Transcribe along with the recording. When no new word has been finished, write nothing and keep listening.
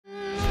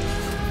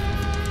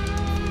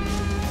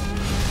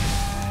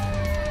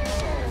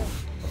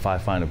if I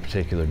find a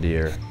particular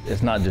deer,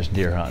 it's not just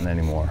deer hunting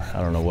anymore.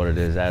 I don't know what it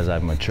is. As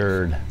I've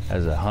matured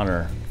as a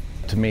hunter,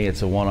 to me,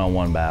 it's a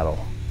one-on-one battle.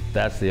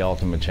 That's the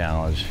ultimate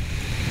challenge.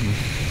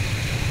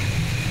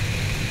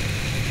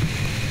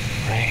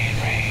 Rain,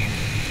 rain,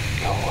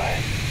 go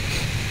away.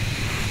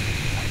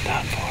 I'm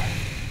done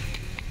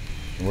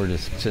for. We're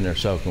just sitting there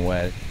soaking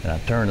wet, and I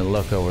turn and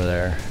look over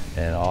there,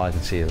 and all I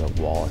can see is a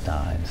wall of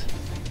tines.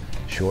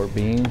 Short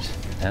beams,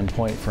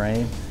 end-point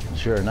frame, and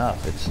sure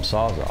enough, it's some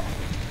Sawzall.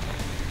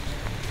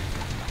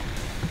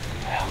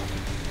 Well,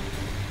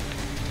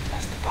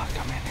 that's the buck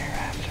I'm in here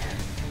after.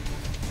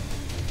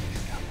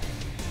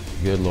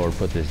 Good Lord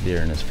put this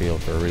deer in this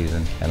field for a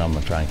reason, and I'm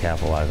gonna try and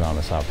capitalize on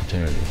this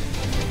opportunity.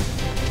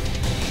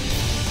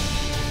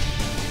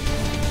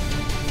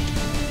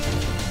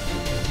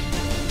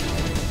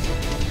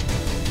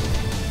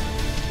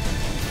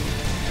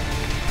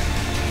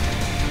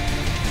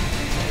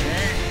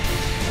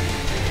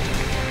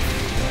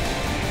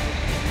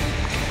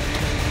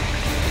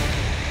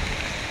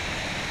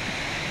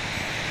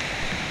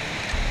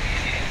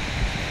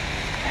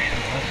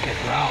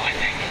 I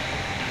think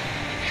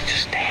he's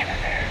just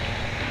standing there.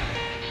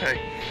 Hey.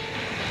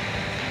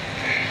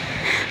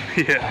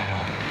 Yeah.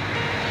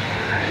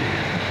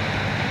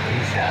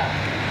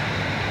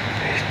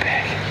 He's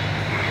big.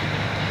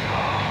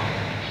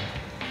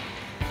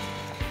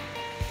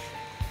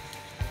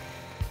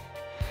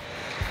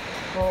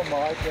 Oh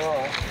my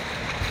God.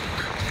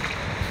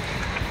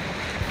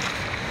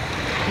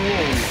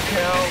 Holy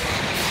cow.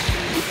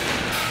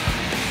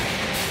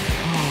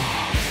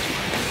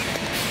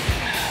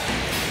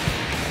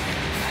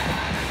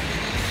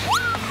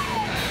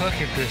 Look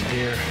at this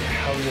deer.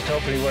 I was just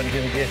hoping he wasn't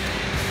going to get...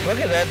 Look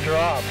at that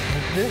drop.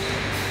 This...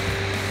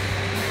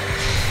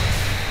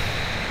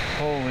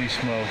 Holy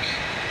smokes.